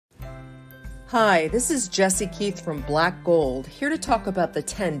Hi, this is Jessie Keith from Black Gold, here to talk about the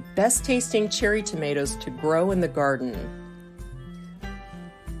 10 best tasting cherry tomatoes to grow in the garden.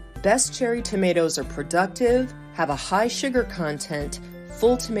 Best cherry tomatoes are productive, have a high sugar content,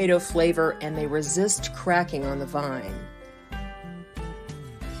 full tomato flavor, and they resist cracking on the vine.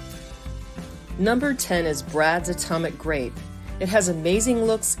 Number 10 is Brad's Atomic Grape. It has amazing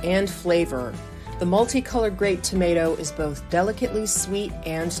looks and flavor. The multicolored grape tomato is both delicately sweet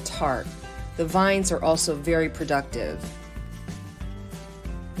and tart. The vines are also very productive.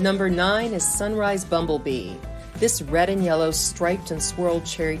 Number 9 is Sunrise Bumblebee. This red and yellow striped and swirled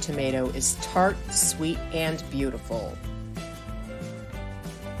cherry tomato is tart, sweet, and beautiful.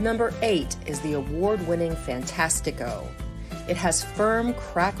 Number 8 is the award-winning Fantastico. It has firm,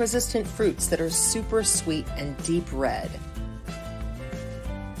 crack-resistant fruits that are super sweet and deep red.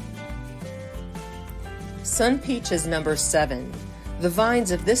 Sun Peach is number 7. The vines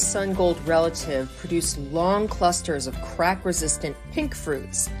of this sun gold relative produce long clusters of crack-resistant pink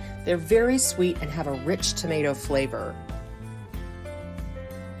fruits. They're very sweet and have a rich tomato flavor.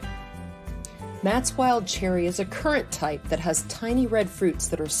 Matt's Wild Cherry is a currant type that has tiny red fruits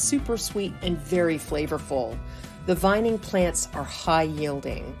that are super sweet and very flavorful. The vining plants are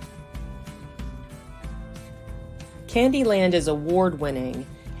high-yielding. Candyland is award-winning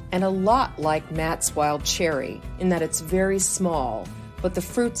and a lot like Matt's Wild Cherry in that it's very small, but the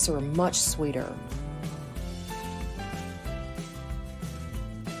fruits are much sweeter.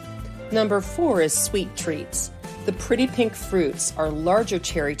 Number 4 is Sweet Treats. The pretty pink fruits are larger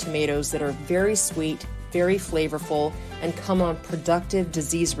cherry tomatoes that are very sweet, very flavorful, and come on productive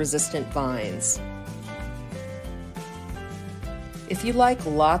disease-resistant vines. If you like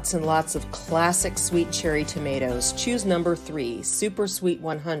lots and lots of classic sweet cherry tomatoes, choose number 3, Super Sweet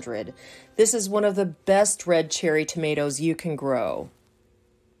 100. This is one of the best red cherry tomatoes you can grow.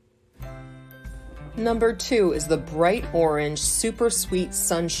 Number 2 is the bright orange Super Sweet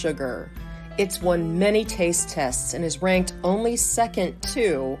Sun Sugar. It's won many taste tests and is ranked only second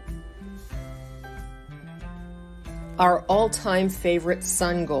to our all-time favorite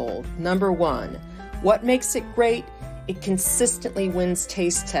Sun Gold, number 1. What makes it great? It consistently wins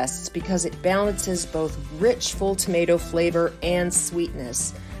taste tests because it balances both rich full tomato flavor and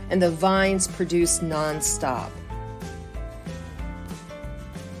sweetness, and the vines produce non-stop.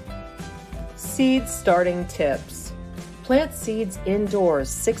 Seed starting tips. Plant seeds indoors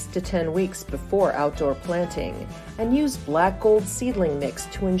 6 to 10 weeks before outdoor planting, and use Black Gold seedling mix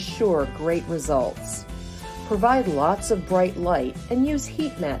to ensure great results. Provide lots of bright light and use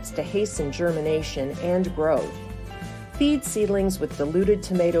heat mats to hasten germination and growth. Feed seedlings with diluted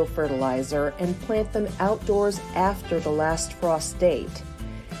tomato fertilizer and plant them outdoors after the last frost date.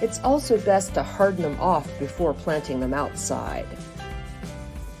 It's also best to harden them off before planting them outside.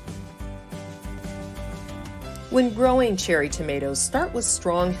 When growing cherry tomatoes, start with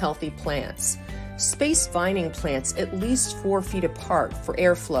strong, healthy plants. Space vining plants at least 4 feet apart for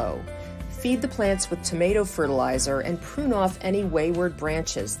airflow. Feed the plants with tomato fertilizer and prune off any wayward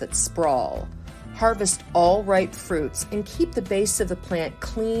branches that sprawl. Harvest all ripe fruits and keep the base of the plant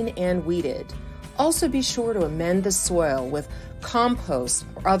clean and weeded. Also be sure to amend the soil with compost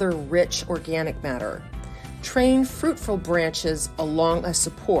or other rich organic matter. Train fruitful branches along a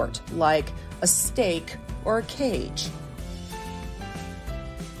support like a stake or a cage.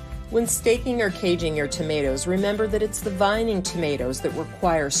 When staking or caging your tomatoes, remember that it's the vining tomatoes that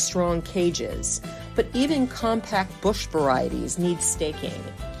require strong cages, but even compact bush varieties need staking.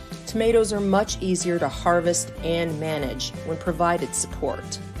 Tomatoes are much easier to harvest and manage when provided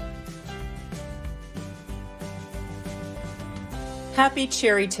support. Happy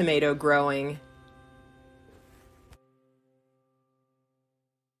cherry tomato growing!